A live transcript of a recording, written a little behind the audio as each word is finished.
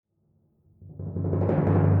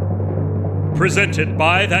Presented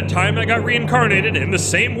by That Time I Got Reincarnated in the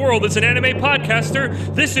same world as an anime podcaster,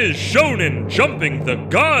 this is Shonen Jumping the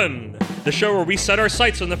Gun, the show where we set our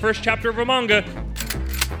sights on the first chapter of a manga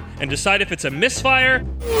and decide if it's a misfire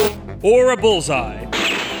or a bullseye.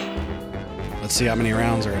 Let's see how many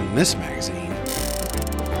rounds are in this magazine.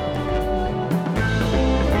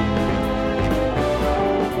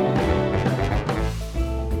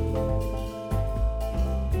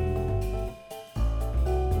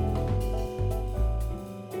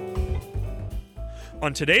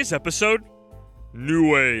 On today's episode,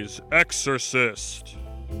 Nue's Exorcist.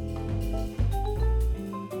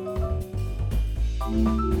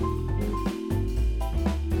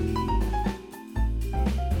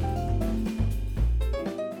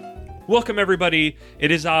 Welcome, everybody. It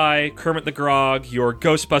is I, Kermit the Grog, your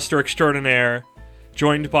Ghostbuster extraordinaire,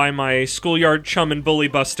 joined by my schoolyard chum and bully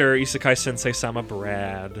buster, Isekai Sensei Sama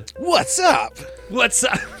Brad. What's up? What's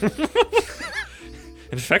up?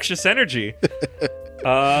 Infectious energy.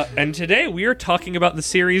 And today we are talking about the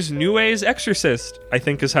series Nue's Exorcist, I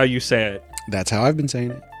think is how you say it. That's how I've been saying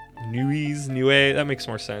it. Nue, that makes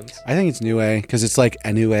more sense. I think it's Nue, because it's like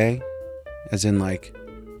Anue, as in like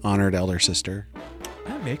honored elder sister.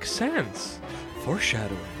 That makes sense.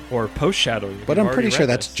 Foreshadowing. Or post-shadowing. But I'm pretty sure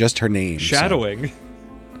that's just her name. Shadowing.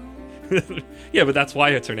 So. Yeah, but that's why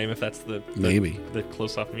it's her name, if that's the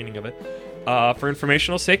close-off meaning of it. For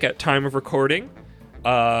informational sake, at time of recording,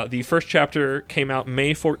 the first chapter came out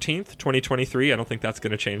May 14th, 2023. I don't think that's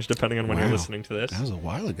going to change depending on when you're listening to this. That was a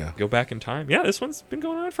while ago. Go back in time. Yeah, this one's been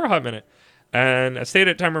going on for a hot minute. And as stated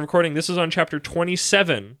at time of recording, this is on chapter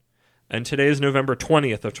 27. And today is November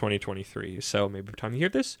 20th of 2023. So maybe by the time you hear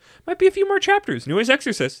this, might be a few more chapters. Nue's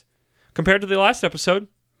Exorcist, compared to the last episode,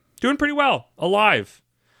 doing pretty well. Alive.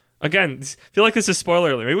 Again, I feel like this is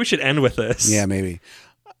spoiler alert. Maybe we should end with this. Yeah, maybe.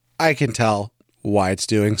 I can tell why it's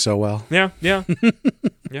doing so well. Yeah. Yeah.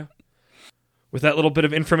 With that little bit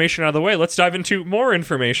of information out of the way, let's dive into more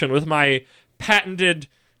information with my patented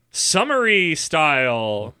summary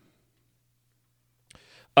style.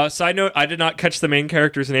 Side note, I did not catch the main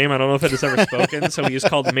character's name. I don't know if it is ever spoken, so he is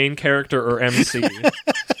called main character or MC.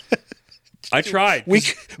 I tried. We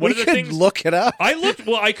could look it up.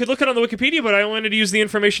 I could look it on the Wikipedia, but I wanted to use the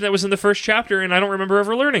information that was in the first chapter, and I don't remember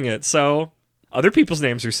ever learning it, so other people's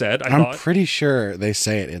names are said, I'm pretty sure they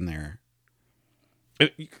say it in there.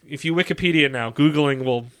 If you Wikipedia now, Googling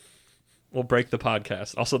will break the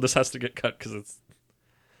podcast. Also, this has to get cut because it's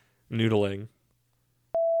noodling.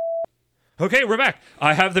 Okay, we're back.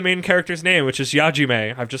 I have the main character's name, which is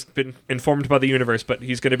Yajime. I've just been informed by the universe, but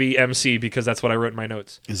he's going to be MC because that's what I wrote in my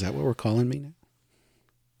notes. Is that what we're calling me now?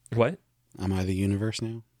 What? Am I the universe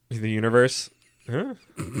now? The universe? Huh?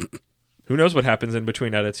 Who knows what happens in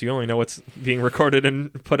between edits? You only know what's being recorded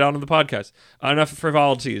and put out on the podcast. Enough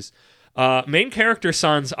frivolities. Main character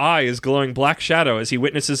San's eye is glowing black shadow as he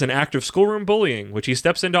witnesses an act of schoolroom bullying, which he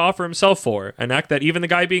steps in to offer himself for, an act that even the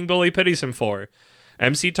guy being bullied pities him for.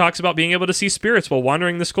 MC talks about being able to see spirits while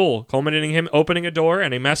wandering the school, culminating him opening a door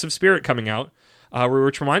and a massive spirit coming out,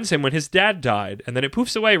 which reminds him when his dad died, and then it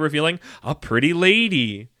poofs away, revealing a pretty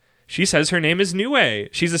lady. She says her name is Nue.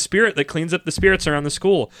 She's a spirit that cleans up the spirits around the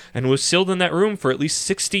school, and was sealed in that room for at least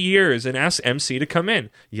 60 years, and asks MC to come in.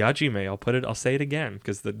 Yajime, I'll say it again,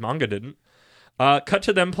 because the manga didn't. Cut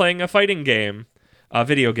to them playing a fighting game, a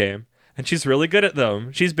video game, and she's really good at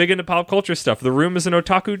them. She's big into pop culture stuff. The room is an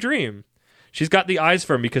otaku dream. She's got the eyes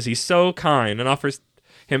for him because he's so kind and offers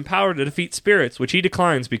him power to defeat spirits, which he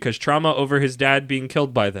declines because trauma over his dad being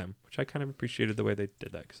killed by them, which I kind of appreciated the way they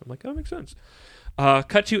did that because I'm like, oh, that makes sense.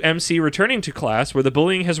 Cut to MC returning to class where the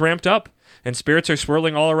bullying has ramped up and spirits are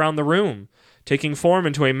swirling all around the room, taking form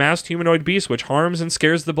into a masked humanoid beast which harms and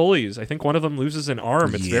scares the bullies. I think one of them loses an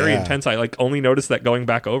arm. It's very intense. I only noticed that going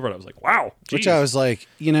back over it. I was like, wow. Geez. Which I was like,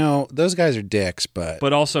 those guys are dicks, but...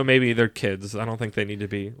 But also maybe they're kids. I don't think they need to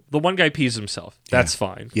be. The one guy pees himself. That's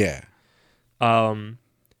fine. Yeah. Yajime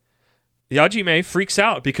freaks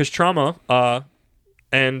out because trauma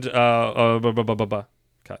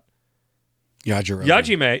cut.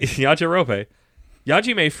 Yajime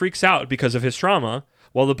freaks out because of his trauma,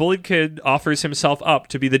 while the bullied kid offers himself up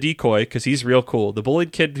to be the decoy because he's real cool. The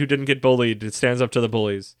bullied kid who didn't get bullied stands up to the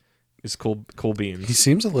bullies. Is cool beans. He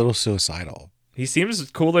seems a little suicidal. He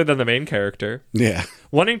seems cooler than the main character. Yeah.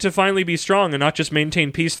 Wanting to finally be strong and not just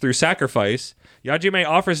maintain peace through sacrifice, Yajime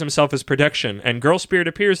offers himself as protection, and Girl Spirit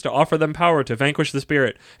appears to offer them power to vanquish the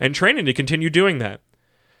spirit, and training to continue doing that.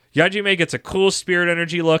 Yajime gets a cool spirit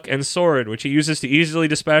energy look and sword, which he uses to easily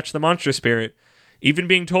dispatch the monster spirit, Even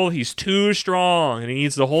being told he's too strong and he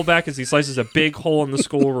needs to hold back as he slices a big hole in the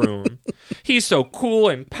schoolroom. He's so cool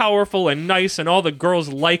and powerful and nice, and all the girls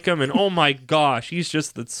like him, and oh my gosh, he's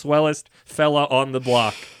just the swellest fella on the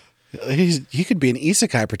block. He could be an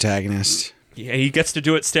isekai protagonist. Yeah, he gets to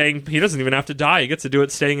do it staying... He doesn't even have to die. He gets to do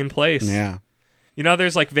it staying in place. Yeah. You know,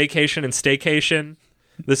 there's like vacation and staycation.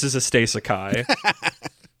 This is a staysakai.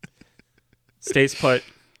 Stays put.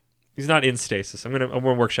 He's not in stasis. I'm gonna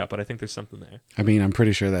workshop, but I think there's something there. I mean, I'm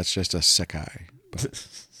pretty sure that's just a sekai. But...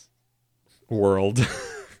 World.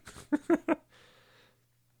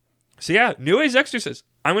 So yeah, New Age Exorcist.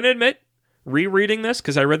 I'm gonna admit, rereading this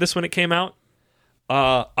because I read this when it came out.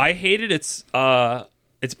 I hated its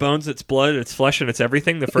bones, its blood, its flesh, and its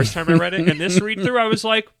everything the first time I read it. And this read through, I was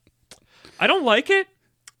like, I don't like it,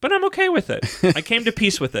 but I'm okay with it. I came to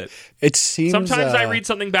peace with it. It seems sometimes I read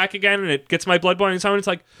something back again and it gets my blood boiling. Sometimes it's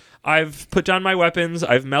like, I've put down my weapons,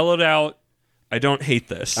 I've mellowed out. I don't hate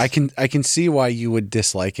this. I can see why you would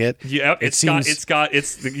dislike it. Yeah, it's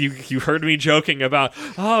you heard me joking about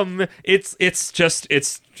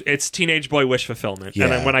it's teenage boy wish fulfillment. Yeah.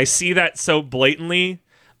 And then when I see that so blatantly,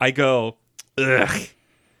 I go, ugh.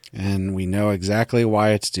 And we know exactly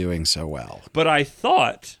why it's doing so well. But I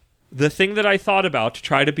thought the thing that I thought about to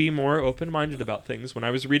try to be more open-minded about things when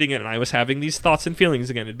I was reading it and I was having these thoughts and feelings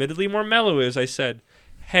again, admittedly more mellow, is I said,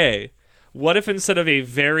 hey, what if instead of a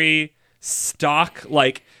very stock,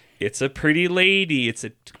 like, it's a pretty lady, it's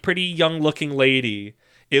a pretty young-looking lady,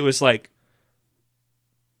 it was like,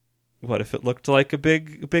 what if it looked like a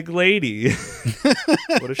big lady?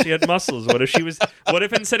 What if she had muscles? What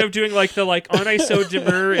if instead of doing like the like, aren't I so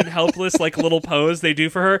demure and helpless like little pose they do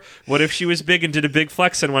for her, what if she was big and did a big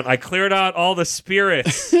flex and went, I cleared out all the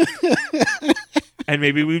spirits? And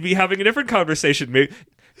maybe we'd be having a different conversation. Maybe,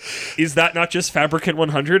 is that not just Fabricant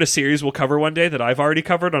 100, a series we'll cover one day that I've already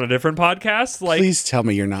covered on a different podcast? Like, please tell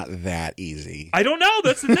me you're not that easy. I don't know.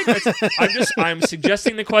 That's the thing. I'm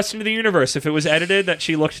suggesting the question to the universe. If it was edited, that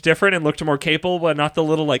she looked different and looked more capable, but not the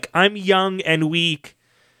little like, I'm young and weak.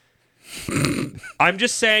 I'm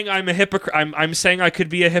just saying I'm a hypocrite. I'm saying I could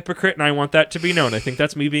be a hypocrite, and I want that to be known. I think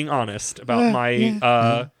that's me being honest about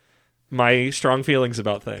my strong feelings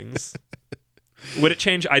about things. Would it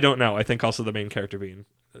change? I don't know. I think also the main character being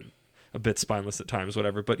a bit spineless at times,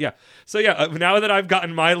 whatever. But yeah. So yeah, now that I've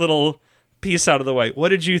gotten my little piece out of the way, what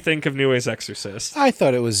did you think of New Age Exorcist? I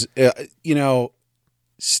thought it was,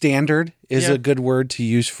 standard is a good word to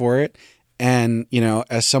use for it. And,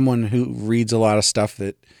 as someone who reads a lot of stuff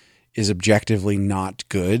that is objectively not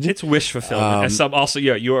good. It's wish fulfillment.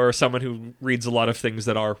 You are someone who reads a lot of things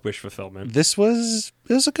that are wish fulfillment. It was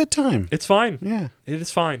a good time. It's fine. Yeah. It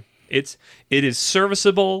is fine. It is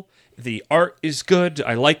serviceable. The art is good.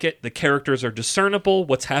 I like it. The characters are discernible.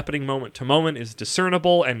 What's happening moment to moment is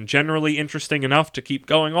discernible and generally interesting enough to keep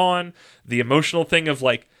going on. The emotional thing of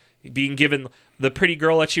like being given the pretty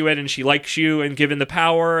girl lets you in and she likes you and given the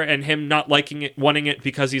power, and him not liking it, wanting it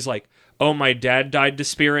because he's like, oh, my dad died to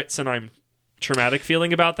spirits and I'm traumatic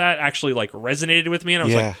feeling about that, actually like resonated with me. And I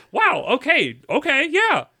was like, wow, okay,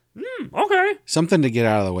 yeah, okay. Something to get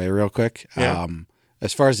out of the way real quick. Yeah.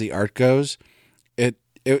 As far as the art goes,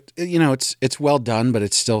 it's well done, but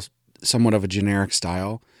it's still somewhat of a generic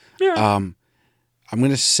style. Yeah. I'm going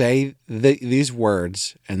to say these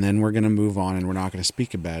words, and then we're going to move on, and we're not going to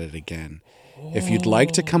speak about it again. Oh. If you'd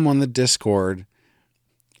like to come on the Discord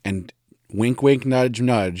and wink, wink, nudge,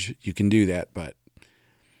 nudge, you can do that, but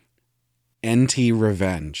NT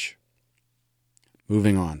Revenge.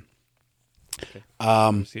 Moving on.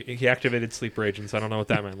 Okay. He activated sleeper agents. I don't know what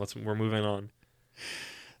that meant. We're moving on.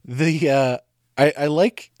 I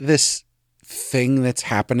like this thing that's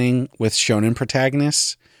happening with shonen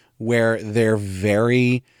protagonists where they're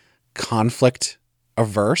very conflict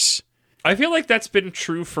averse. I feel like that's been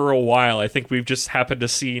true for a while. I think we've just happened to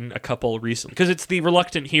seen a couple recently because it's the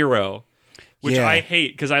reluctant hero, which I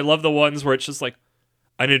hate because I love the ones where it's just like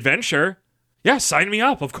an adventure. Yeah, sign me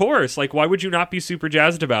up, of course. Like, why would you not be super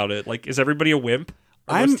jazzed about it? Like, is everybody a wimp?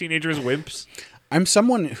 Are most teenagers wimps? I'm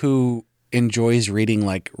someone who enjoys reading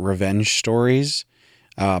like revenge stories.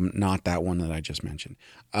 Not that one that I just mentioned.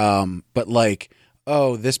 But like,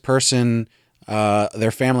 oh, this person,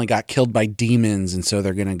 their family got killed by demons, and so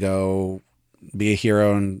they're going to go be a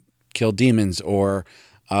hero and kill demons. Or,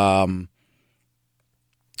 there's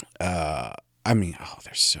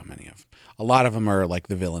so many of them. A lot of them are like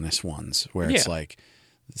the villainous ones where it's like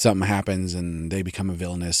something happens and they become a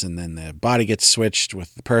villainous, and then the body gets switched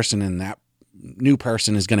with the person, and that new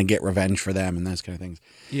person is going to get revenge for them and those kind of things.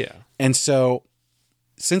 Yeah. And so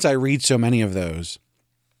since I read so many of those,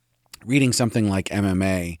 reading something like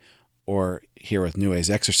MMA or here with New Age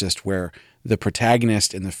Exorcist, where the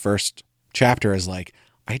protagonist in the first chapter is like,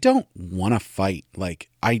 I don't want to fight. Like,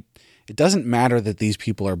 it doesn't matter that these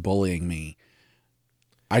people are bullying me.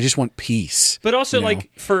 I just want peace. But also, you know?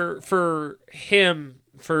 like, for him,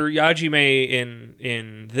 for Yajime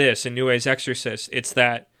in Nue's Exorcist, it's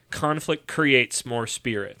that conflict creates more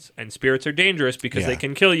spirits. And spirits are dangerous because they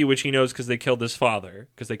can kill you, which he knows because they killed his father.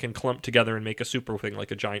 Because they can clump together and make a super thing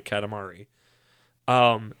like a giant Katamari.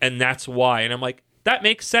 And that's why. And I'm like, that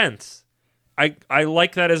makes sense. I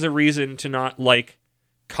like that as a reason to not like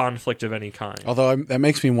conflict of any kind. Although that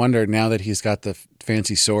makes me wonder now that he's got the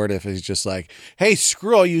fancy sword, if he's just like, hey,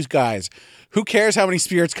 screw all you guys. Who cares how many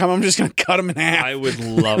spirits come? I'm just going to cut them in half. I would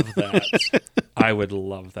love that. I would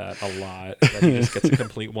love that a lot. That he just gets a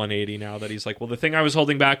complete 180 now that he's like, well, the thing I was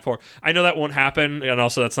holding back for, I know that won't happen. And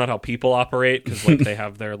also that's not how people operate because like they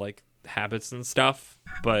have their like habits and stuff.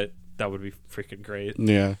 But that would be freaking great.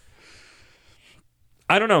 Yeah.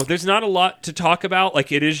 I don't know. There's not a lot to talk about.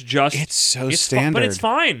 Like, it's so standard. But it's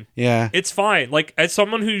fine. Yeah. It's fine. Like, as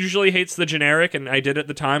someone who usually hates the generic, and I did at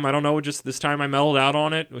the time, I don't know, just this time I mellowed out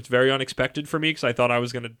on it. It was very unexpected for me because I thought I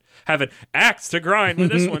was going to have an axe to grind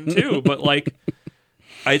with this one, too. But, like,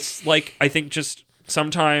 it's like, I think just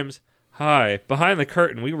sometimes, behind the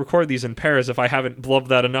curtain, we record these in pairs if I haven't blubbed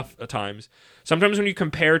that enough at times. Sometimes when you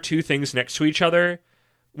compare two things next to each other,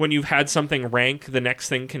 when you've had something rank, the next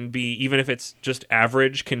thing can be, even if it's just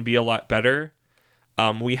average, can be a lot better.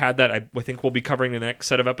 We had that. I think we'll be covering in the next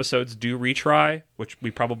set of episodes, Do Retry, which we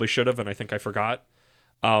probably should have, and I think I forgot,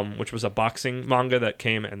 which was a boxing manga that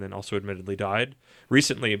came and then also admittedly died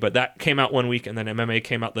recently. But that came out 1 week, and then MMA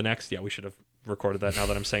came out the next. Yeah, we should have recorded that now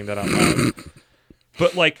that I'm saying that out loud.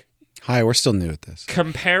 But, like... Hi, we're still new at this.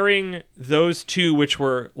 Comparing those two, which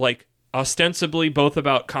were, like, ostensibly both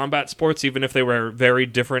about combat sports, even if they were very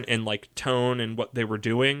different in like tone and what they were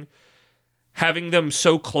doing, having them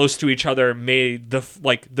so close to each other made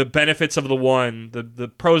the benefits of the one,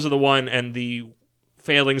 the pros of the one, and the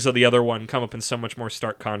failings of the other one come up in so much more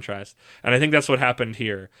stark contrast. And I think that's what happened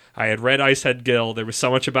here. I had read Icehead Gill. There was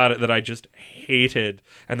so much about it that I just hated.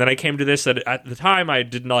 And then I came to this that at the time I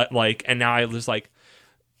did not like, and now I was like,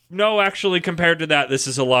 no, actually, compared to that, this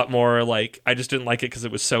is a lot more like, I just didn't like it because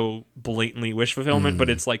it was so blatantly wish fulfillment, but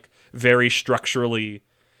it's like very structurally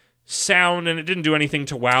sound, and it didn't do anything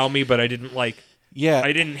to wow me, but I didn't like,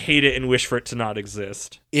 I didn't hate it and wish for it to not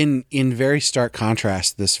exist. In very stark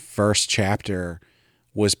contrast, this first chapter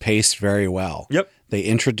was paced very well. Yep. They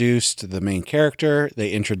introduced the main character,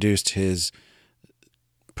 they introduced his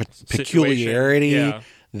peculiarity,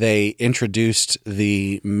 they introduced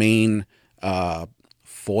the main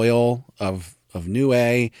foil of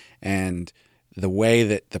Nue and the way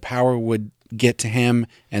that the power would get to him,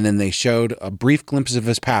 and then they showed a brief glimpse of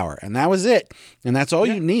his power, and that was it. And that's all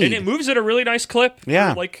you need. And it moves at a really nice clip.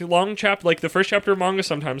 Yeah. Like long chapter, like the first chapter of manga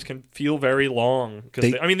sometimes can feel very long.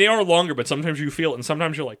 Because they are longer, but sometimes you feel it, and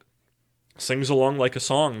sometimes you're like, sings along like a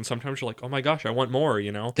song, and sometimes you're like, oh my gosh, I want more,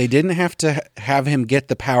 you know? They didn't have to have him get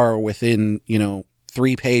the power within,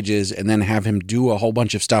 3 pages and then have him do a whole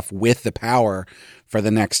bunch of stuff with the power for the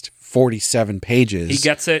next 47 pages. He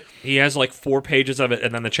gets it. He has like 4 pages of it,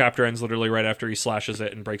 and then the chapter ends literally right after he slashes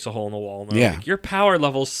it and breaks a hole in the wall. And like, your power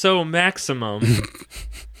level's so maximum.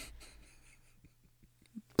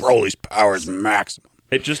 Broly's power is maximum.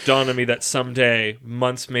 It just dawned on me that someday,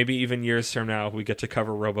 months, maybe even years from now, we get to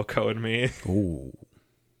cover Roboco and me. Ooh.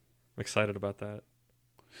 I'm excited about that.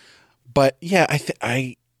 But yeah,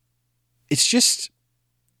 it's just...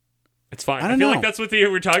 It's fine. I feel know. like that's what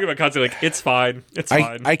we're talking about constantly. Like, it's fine. It's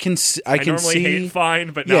fine. I can normally see... hate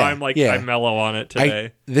fine, but now I'm like, I'm mellow on it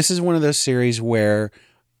today. This is one of those series where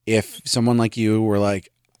if someone like you were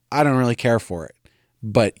like, I don't really care for it,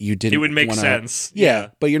 but you didn't... It would make sense. Yeah,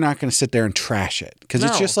 but you're not going to sit there and trash it. Because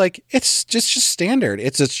it's just like, it's just standard.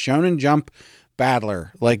 It's a Shonen Jump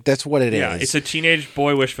battler. Like, that's what it is. Yeah, it's a teenage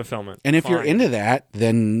boy wish fulfillment. And if you're into that,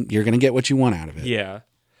 then you're going to get what you want out of it. Yeah.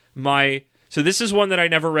 So this is one that I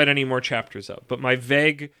never read any more chapters of, but my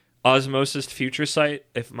vague Osmosis Future Sight,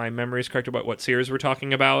 if my memory is correct about what series we're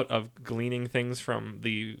talking about, of gleaning things from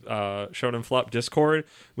the Shonen Flop Discord,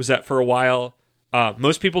 was that for a while,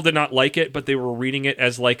 most people did not like it, but they were reading it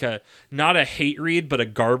as like not a hate read, but a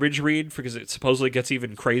garbage read, because it supposedly gets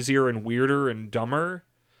even crazier and weirder and dumber.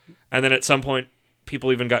 And then at some point,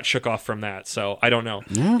 people even got shook off from that, so I don't know.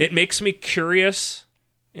 Yeah. It makes me curious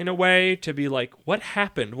in a way to be like, what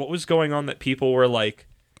happened? What was going on that people were like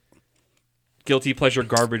guilty pleasure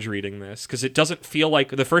garbage reading this? Because it doesn't feel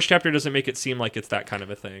like the first chapter doesn't make it seem like it's that kind of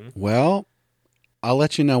a thing. Well, I'll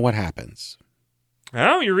let you know what happens.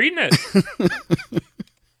 Oh, you're reading it.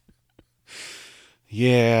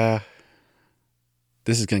 Yeah.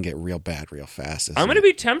 this is going to get real bad real fast. I'm going to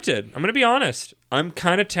be tempted. I'm going to be honest. I'm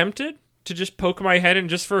kind of tempted to just poke my head in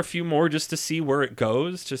just for a few more just to see where it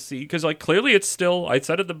goes, to see, because like clearly it's still, I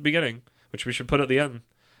said at the beginning, which we should put at the end,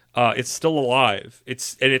 it's still alive.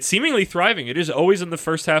 It's seemingly thriving. It is always in the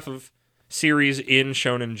first half of series in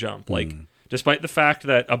Shonen Jump. Like, despite the fact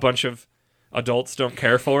that a bunch of adults don't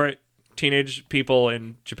care for it, teenage people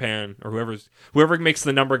in Japan or whoever makes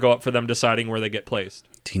the number go up for them deciding where they get placed.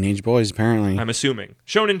 Teenage boys, apparently. I'm assuming.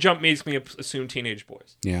 Shonen Jump makes me assume teenage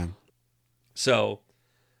boys. Yeah. So,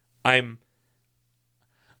 I'm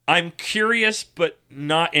curious, but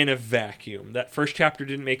not in a vacuum. That first chapter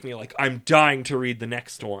didn't make me like, I'm dying to read the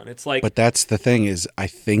next one. It's like... But that's the thing is, I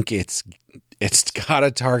think it's got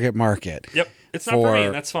a target market. Yep. It's not for me,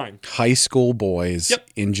 and that's fine. High school boys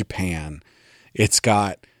in Japan. It's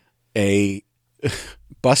got a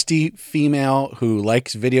busty female who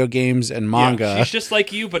likes video games and manga. Yeah, she's just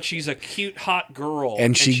like you, but she's a cute, hot girl,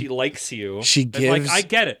 and she likes you. She gives... Like, I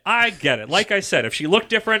get it. Like I said, if she looked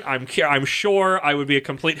different, I'm sure I would be a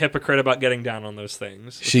complete hypocrite about getting down on those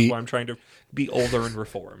things. Which is why I'm trying to be older and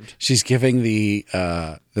reformed. She's giving the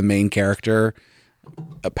main character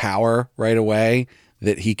a power right away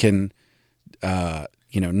that he can...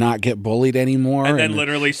 not get bullied anymore. And then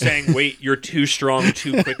literally saying, wait, you're too strong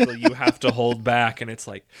too quickly. You have to hold back. And it's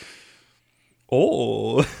like,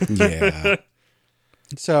 oh. Yeah.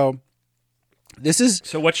 So this is...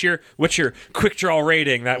 So what's your quick draw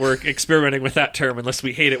rating that we're experimenting with that term, unless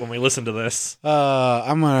we hate it when we listen to this?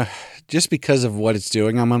 I'm going to, just because of what it's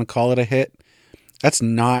doing, I'm going to call it a hit. That's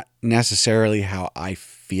not necessarily how I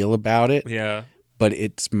feel about it. Yeah. But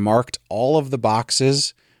it's marked all of the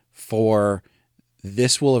boxes for...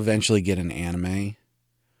 This will eventually get an anime.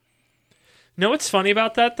 Know what's funny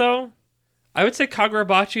about that, though? I would say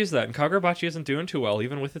Kagurabachi is that, and Kagurabachi isn't doing too well,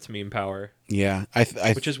 even with its meme power. Yeah.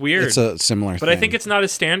 Which is weird. It's a similar thing. But I think it's not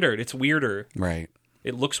as standard. It's weirder. Right.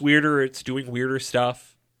 It looks weirder. It's doing weirder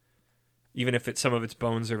stuff, even if some of its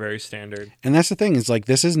bones are very standard. And that's the thing, is like,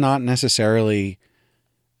 this is not necessarily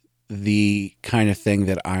the kind of thing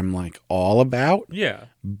that I'm like all about. Yeah.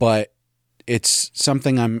 But it's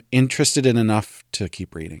something I'm interested in enough to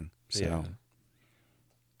keep reading. So, yeah.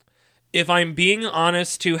 If I'm being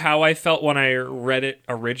honest to how I felt when I read it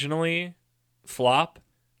originally, flop,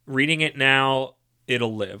 reading it now,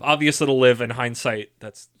 it'll live. Obviously, it'll live. In hindsight,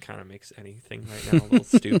 that's kind of makes anything right now a little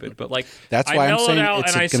stupid. But like, that's why I'm saying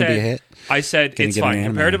it's going to be a hit. I said it's fine.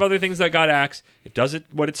 Compared to other things that got axed, it does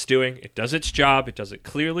what it's doing. It does its job. It does it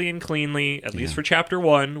clearly and cleanly, at least for chapter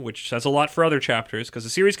 1, which says a lot for other chapters, because the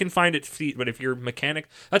series can find its feet. But if your mechanic,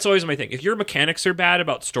 that's always my thing. If your mechanics are bad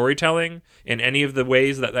about storytelling in any of the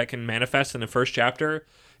ways that can manifest in the first chapter,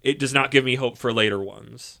 it does not give me hope for later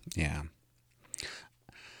ones. Yeah.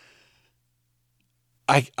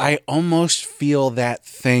 I almost feel that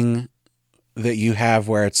thing that you have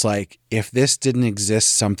where it's like, if this didn't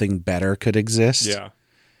exist, something better could exist. Yeah.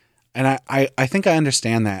 And I think I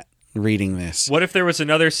understand that reading this. What if there was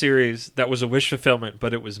another series that was a wish fulfillment,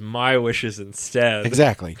 but it was my wishes instead?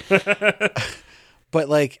 Exactly. But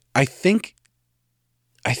like, I think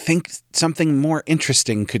something more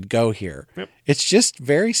interesting could go here. Yep. It's just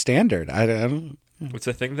very standard. I don't... It's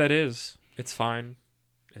a thing that is. It's fine.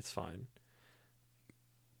 It's fine.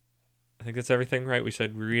 I think that's everything, right? We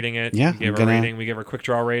said we're reading it. Yeah, we gave our rating. We gave our quick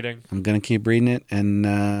draw rating. I'm going to keep reading it, and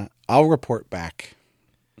I'll report back.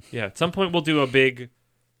 Yeah, at some point we'll do a big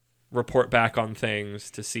report back on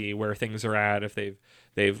things to see where things are at, if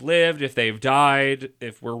they've lived, if they've died,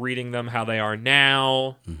 if we're reading them how they are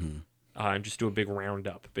now. Mm-hmm. And just do a big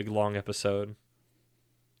roundup, big long episode.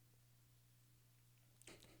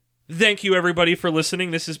 Thank you, everybody, for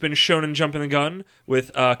listening. This has been Shonen Jumping the Gun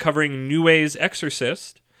with covering Nue's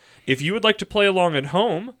Exorcist. If you would like to play along at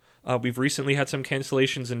home, we've recently had some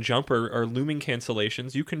cancellations in Jump or looming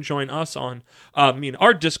cancellations. You can join us on,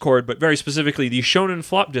 our Discord, but very specifically the Shonen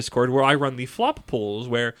Flop Discord, where I run the flop polls,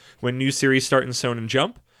 where when new series start in Shonen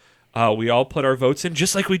Jump, we all put our votes in,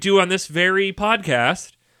 just like we do on this very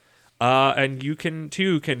podcast. And you can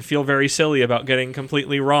feel very silly about getting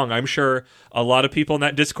completely wrong. I'm sure a lot of people in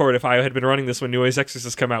that Discord, if I had been running this when Nue's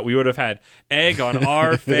Exorcist come out, we would have had egg on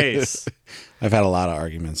our face. I've had a lot of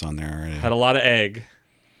arguments on there already. Had a lot of egg.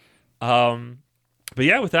 But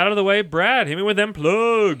yeah, with that out of the way, Brad, hit me with them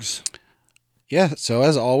plugs. Yeah, so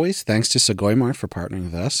as always, thanks to Sugoi Mart for partnering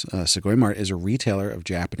with us. Sugoi Mart is a retailer of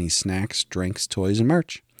Japanese snacks, drinks, toys, and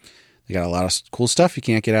merch. They got a lot of cool stuff you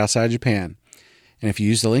can't get outside Japan. And if you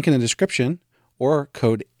use the link in the description or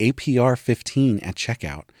code APR15 at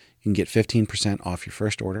checkout, you can get 15% off your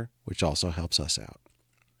first order, which also helps us out.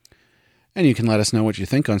 And you can let us know what you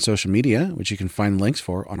think on social media, which you can find links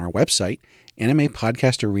for on our website,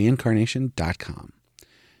 animepodcasterreincarnation.com.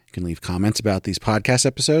 You can leave comments about these podcast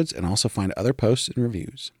episodes and also find other posts and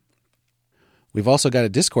reviews. We've also got a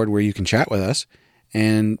Discord where you can chat with us,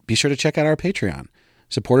 and be sure to check out our Patreon.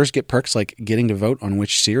 Supporters get perks like getting to vote on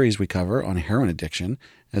which series we cover on heroin addiction,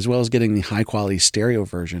 as well as getting the high-quality stereo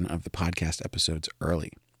version of the podcast episodes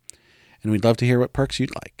early. And we'd love to hear what perks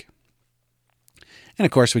you'd like. And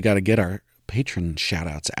of course, we got to get our patron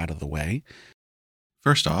shout-outs out of the way.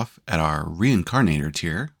 First off, at our Reincarnator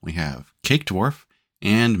tier, we have Cake Dwarf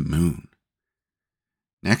and Moon.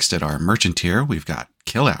 Next, at our Merchant tier, we've got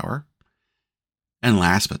Kill Hour. And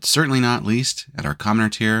last but certainly not least, at our Commoner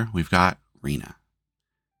tier, we've got Rena.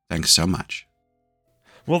 Thanks so much.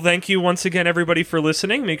 Well, thank you once again, everybody, for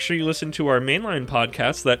listening. Make sure you listen to our mainline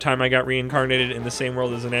podcast, That Time I Got Reincarnated in the Same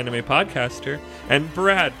World as an Anime Podcaster. And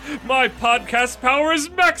Brad, my podcast power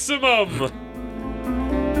is maximum!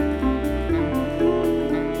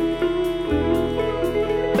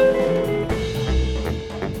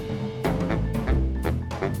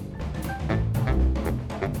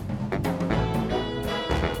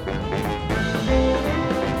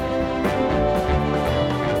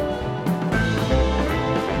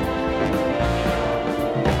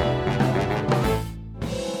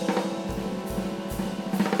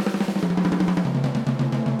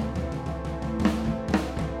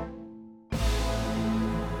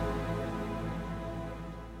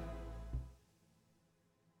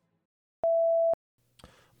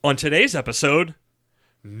 On today's episode,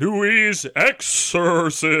 Nui's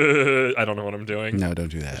Exorcist. I don't know what I'm doing. No, don't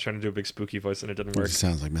do I was that. trying to do a big spooky voice and it didn't work. It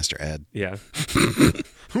sounds like Mr. Ed. Yeah.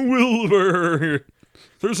 Wilbur,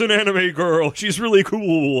 there's an anime girl. She's really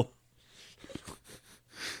cool.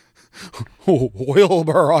 Oh,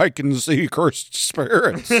 Wilbur, I can see cursed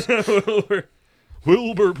spirits.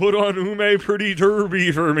 Wilbur, put on Ume Pretty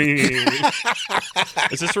Derby for me.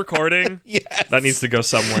 Is this recording? Yes. That needs to go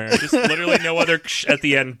somewhere. Just literally no other at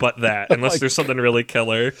the end but that, unless there's something really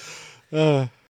killer.